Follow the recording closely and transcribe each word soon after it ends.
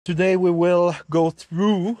Today we will go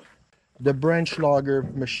through the branch logger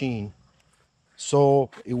machine. So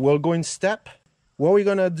it will go in step. What we're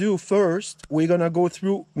gonna do first, we're gonna go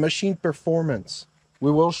through machine performance. We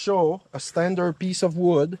will show a standard piece of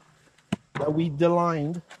wood that we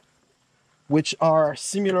delined, which are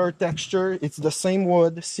similar texture. It's the same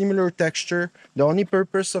wood, similar texture. The only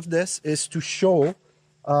purpose of this is to show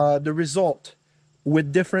the result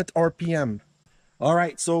with different RPM. All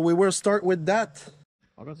right, so we will start with that.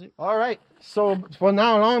 All right, so for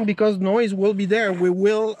now on, because noise will be there, we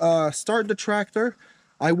will start the tractor.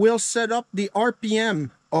 I will set up the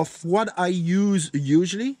RPM of what I use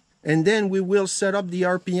usually, and then we will set up the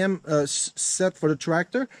RPM set for the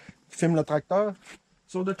tractor. Film le tracteur.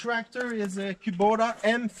 So the tractor is a Kubota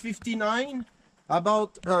M59,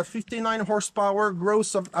 about 59 horsepower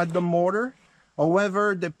gross at the motor.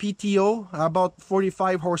 However, the PTO, about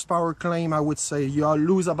 45 horsepower claim, I would say. You'll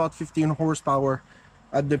lose about 15 horsepower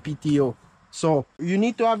at the PTO. So you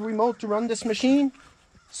need to have remote to run this machine.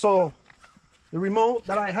 So the remote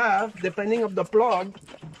that I have, depending of the plug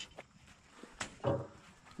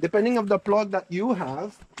that you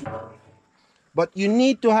have, but you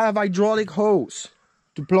need to have hydraulic hose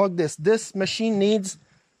to plug this. This machine needs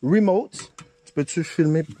remotes. Peux-tu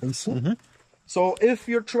filmer ici? So if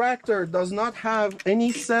your tractor does not have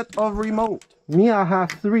any set of remote, me I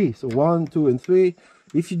have 3, so 1, 2, and 3.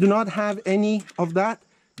 If you do not have any of that,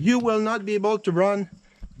 you will not be able to run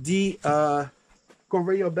the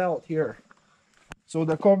conveyor belt here. So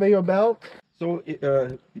the conveyor belt, so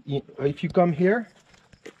if you come here,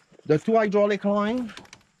 the 2 hydraulic line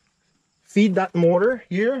feed that motor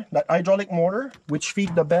here, that hydraulic motor, which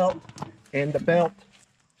feed the belt, and the belt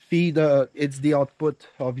feed it's the output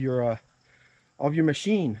of your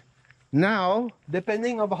machine. Now,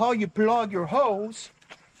 depending on how you plug your hose,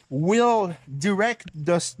 will direct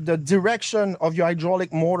the direction of your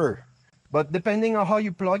hydraulic motor. But depending on how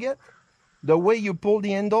you plug it, the way you pull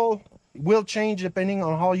the handle will change depending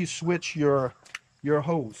on how you switch your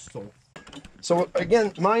hose. So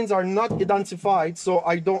again, mines are not identified, so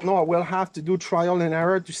I don't know. I will have to do trial and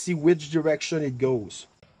error to see which direction it goes.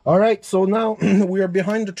 All right, so now we are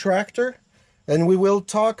behind the tractor, and we will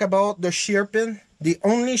talk about the shear pin. The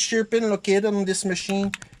only shear pin located on this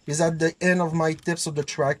machine is at the end of my tips of the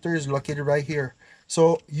tractor, is located right here.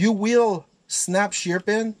 So you will snap shear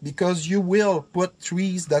pin because you will put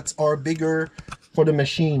trees that are bigger for the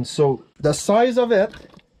machine. So the size of it,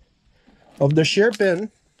 of the shear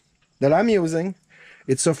pin that I'm using,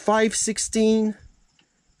 it's a 5/16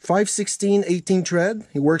 18 thread.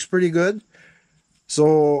 It works pretty good.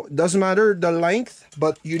 So it doesn't matter the length,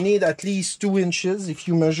 but you need at least 2 inches. If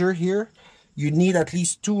you measure here, you need at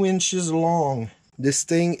least 2 inches long. This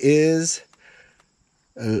thing is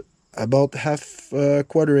about half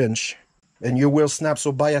quarter inch, and you will snap,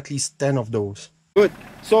 so buy at least 10 of those. Good.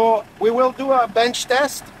 So we will do a bench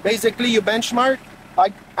test. Basically, you benchmark.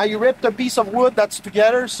 I ripped a piece of wood that's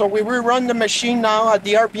together, so we will run the machine now at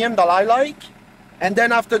the RPM that I like, and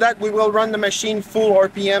then after that we will run the machine full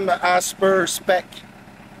RPM as per spec.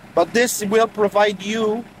 But this will provide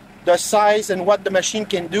you the size and what the machine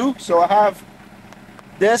can do. So I have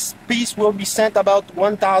this piece will be sent about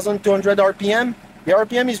 1,200 RPM. The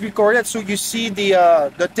RPM is recorded, so you see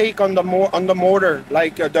the take on the motor,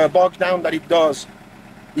 like the bog down that it does.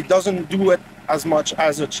 It doesn't do it as much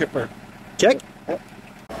as a chipper. Check.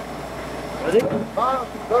 Ready? 1,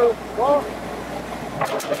 2, 3.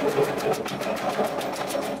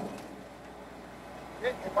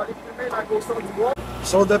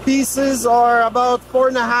 So the pieces are about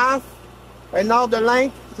 4.5, and now the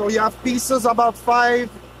length. So you have pieces about 5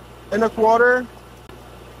 1/4.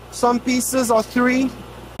 Some pieces are 3,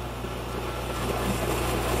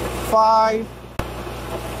 5,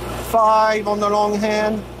 5 on the long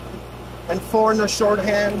hand, and 4 in the short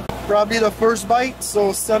hand. Probably the first bite,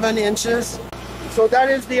 so 7 inches. So that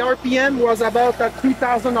is the RPM, was about at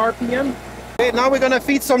 2,000 RPM. Okay, now we're gonna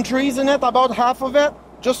feed some trees in it, about half of it,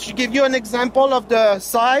 just to give you an example of the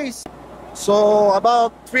size. So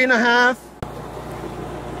about 3.5,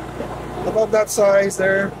 about that size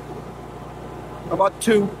there, about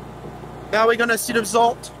 2. Now we're gonna see the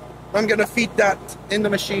result. I'm gonna feed that in the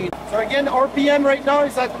machine. So again, RPM right now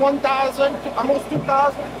is at 1,000, almost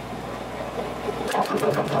 2,000.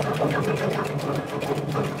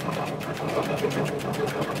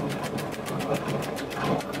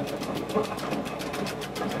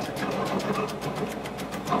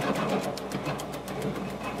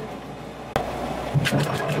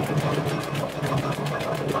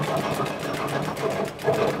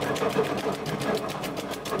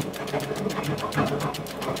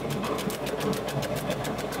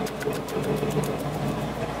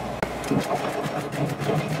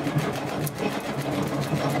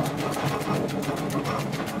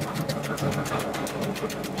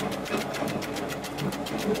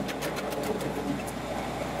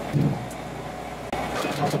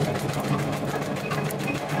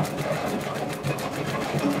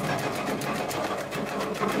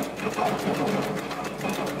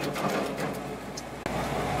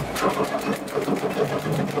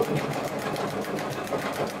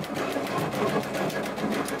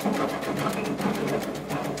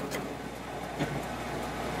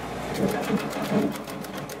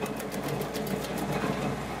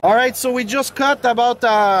 All right, so we just cut about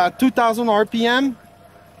 2000 RPM,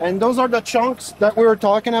 and those are the chunks that we were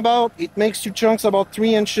talking about. It makes two chunks about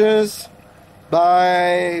 3 inches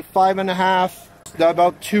by 5.5,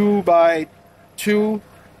 about 2 by 2.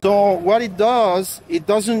 So what it does, it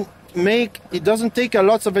doesn't take a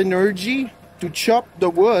lot of energy to chop the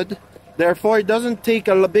wood. Therefore, it doesn't take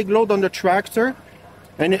a big load on the tractor,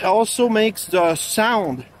 and it also makes the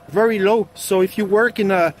sound very low. So if you work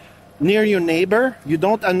near your neighbor, you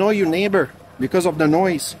don't annoy your neighbor because of the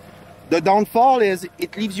noise. The downfall is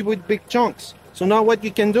it leaves you with big chunks. So now what you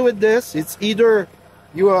can do with this, it's either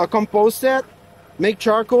you compost it, make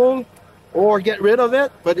charcoal, or get rid of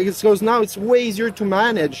it. But because now it's way easier to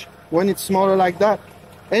manage when it's smaller like that.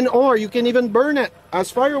 And or you can even burn it as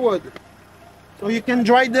firewood. So you can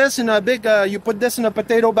dry this in a big, you put this in a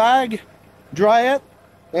potato bag, dry it,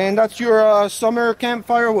 and that's your summer camp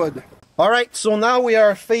firewood. All right, so now we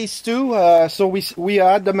are phase 2. So we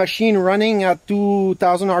had the machine running at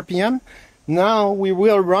 2000 RPM. Now we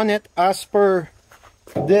will run it as per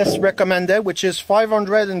this recommended, which is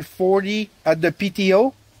 540 at the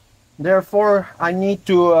PTO. Therefore, I need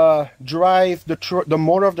to drive the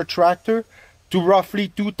motor of the tractor to roughly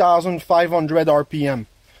 2500 RPM.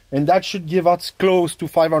 And that should give us close to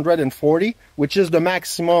 540, which is the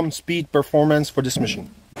maximum speed performance for this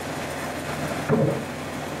machine.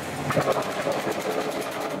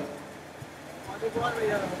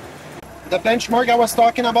 The benchmark I was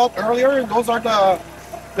talking about earlier, those are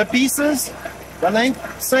the pieces, the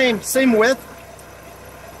length, same width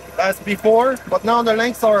as before, but now the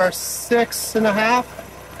lengths are 6.5,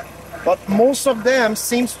 but most of them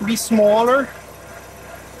seems to be smaller.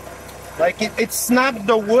 Like it snapped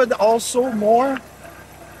the wood also more.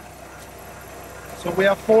 So we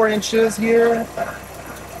have 4 inches here.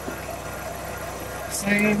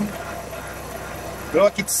 Same.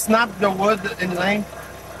 Look, it snapped the wood in length.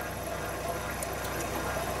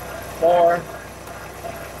 4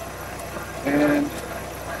 and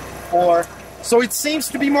 4. So it seems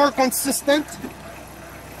to be more consistent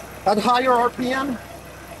at higher RPM.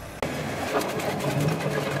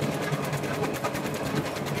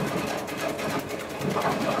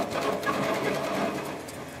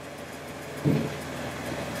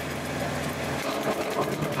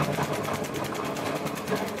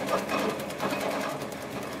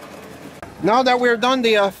 Now that we're done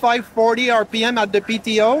the 540 RPM at the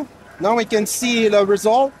PTO, now we can see the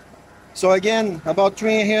result. So again, about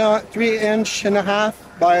 3.5 inches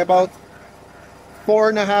by about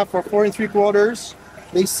 4.5 or 4 3/4.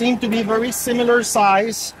 They seem to be very similar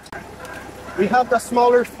size. We have the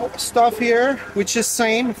smaller stuff here, which is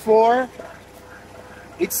same 4.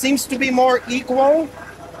 It seems to be more equal,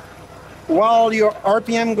 while your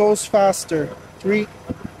RPM goes faster. 3.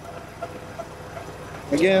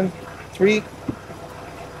 Again, 3.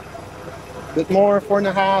 Bit more,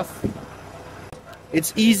 4.5.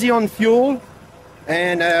 It's easy on fuel,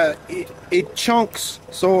 and it chunks,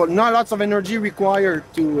 so not lots of energy required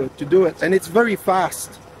to do it, and it's very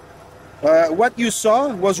fast. What you saw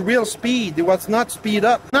was real speed, it was not speed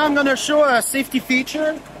up. Now I'm gonna show a safety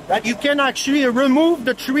feature that you can actually remove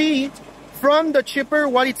the tree from the chipper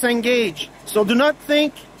while it's engaged. So do not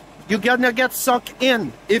think you're gonna get sucked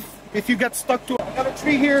in if you get stuck to it. I got a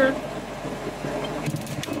tree here.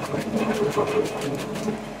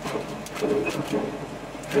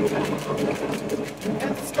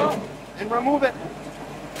 And stop and remove it.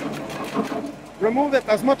 Remove it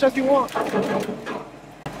as much as you want.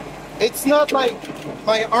 It's not like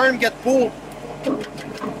my arm get pulled.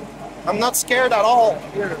 I'm not scared at all.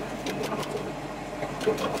 Here.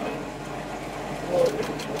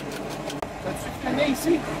 That's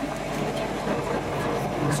amazing.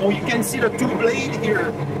 So you can see the 2 blade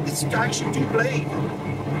here. It's actually 2 blade.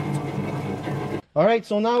 All right,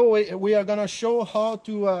 so now we are gonna show how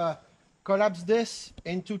to collapse this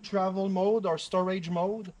into travel mode or storage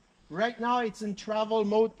mode. Right now it's in travel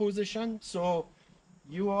mode position, so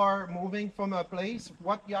you are moving from a place.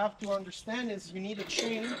 What you have to understand is you need a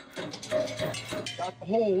chain that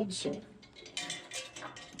holds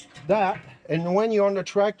that, And when you're on the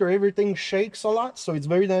tractor, everything shakes a lot, so it's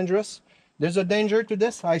very dangerous. There's a danger to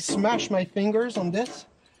this. I smash my fingers on this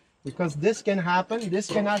because this can happen. This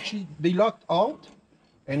can actually be locked out.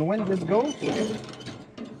 And when this goes,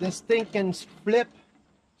 this thing can flip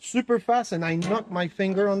super fast, and I knock my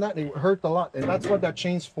finger on that. It hurt a lot, and that's what that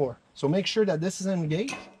chain's for. So make sure that this is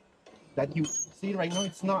engaged, that you see right now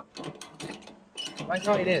it's not. Right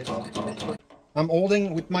now it is. I'm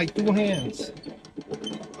holding with my 2 hands.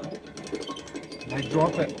 I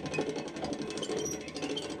drop it.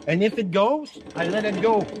 And if it goes, I let it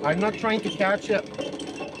go. I'm not trying to catch it.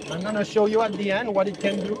 I'm gonna show you at the end what it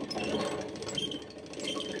can do.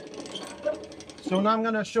 So now I'm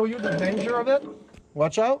gonna show you the danger of it.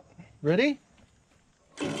 Watch out. Ready?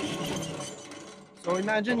 So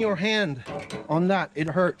imagine your hand on that. It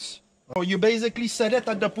hurts. So you basically set it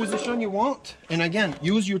at the position you want. And again,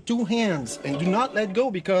 use your 2 hands and do not let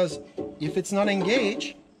go, because if it's not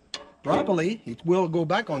engaged properly, it will go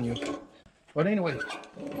back on you. But anyway,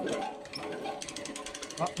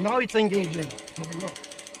 now it's engaging.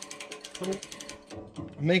 So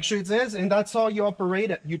make sure it is, and that's how you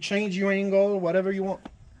operate it. You change your angle, whatever you want.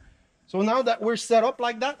 So now that we're set up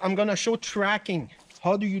like that, I'm gonna show tracking.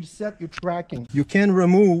 How do you set your tracking? You can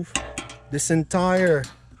remove this entire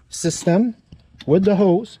system with the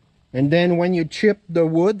hose, and then when you chip the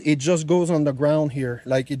wood, it just goes on the ground here,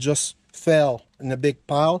 like it just fell in a big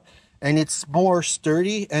pile, and it's more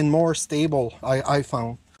sturdy and more stable, I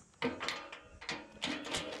found.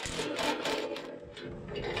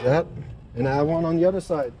 That, and I have one on the other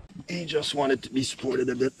side. He just wanted to be supported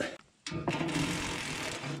a bit.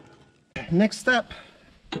 Next step,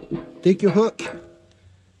 take your hook,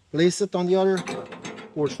 place it on the other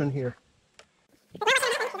portion here.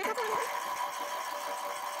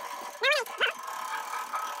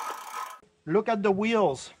 Look at the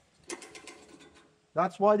wheels.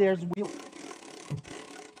 That's why there's wheels.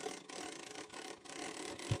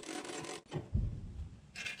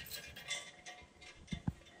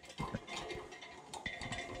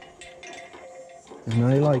 And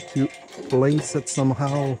I like to place it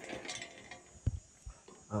somehow.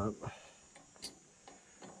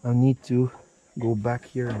 I need to go back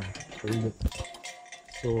here and trade it.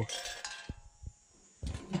 So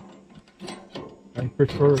I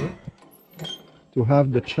prefer to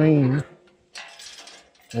have the chain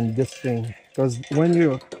and this thing, because when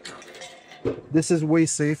you, this is way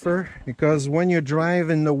safer, because when you drive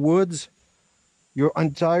in the woods, your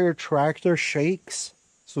entire tractor shakes.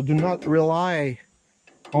 So do not rely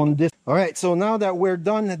on this. All right, so now that we're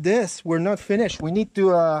done at this, we're not finished. We need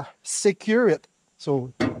to secure it.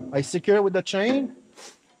 So I secure it with the chain.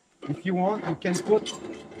 If you want, you can put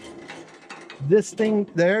this thing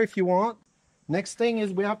there if you want. Next thing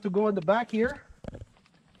is we have to go at the back here.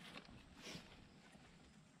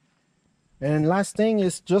 And last thing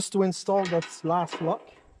is just to install that last lock.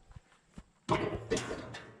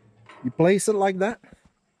 You place it like that,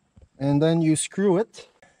 and then you screw it,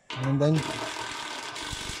 and then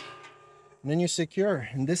you secure.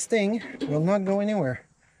 And this thing will not go anywhere,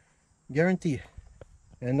 guarantee.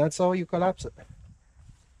 And that's how you collapse it.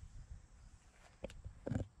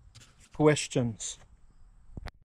 Questions?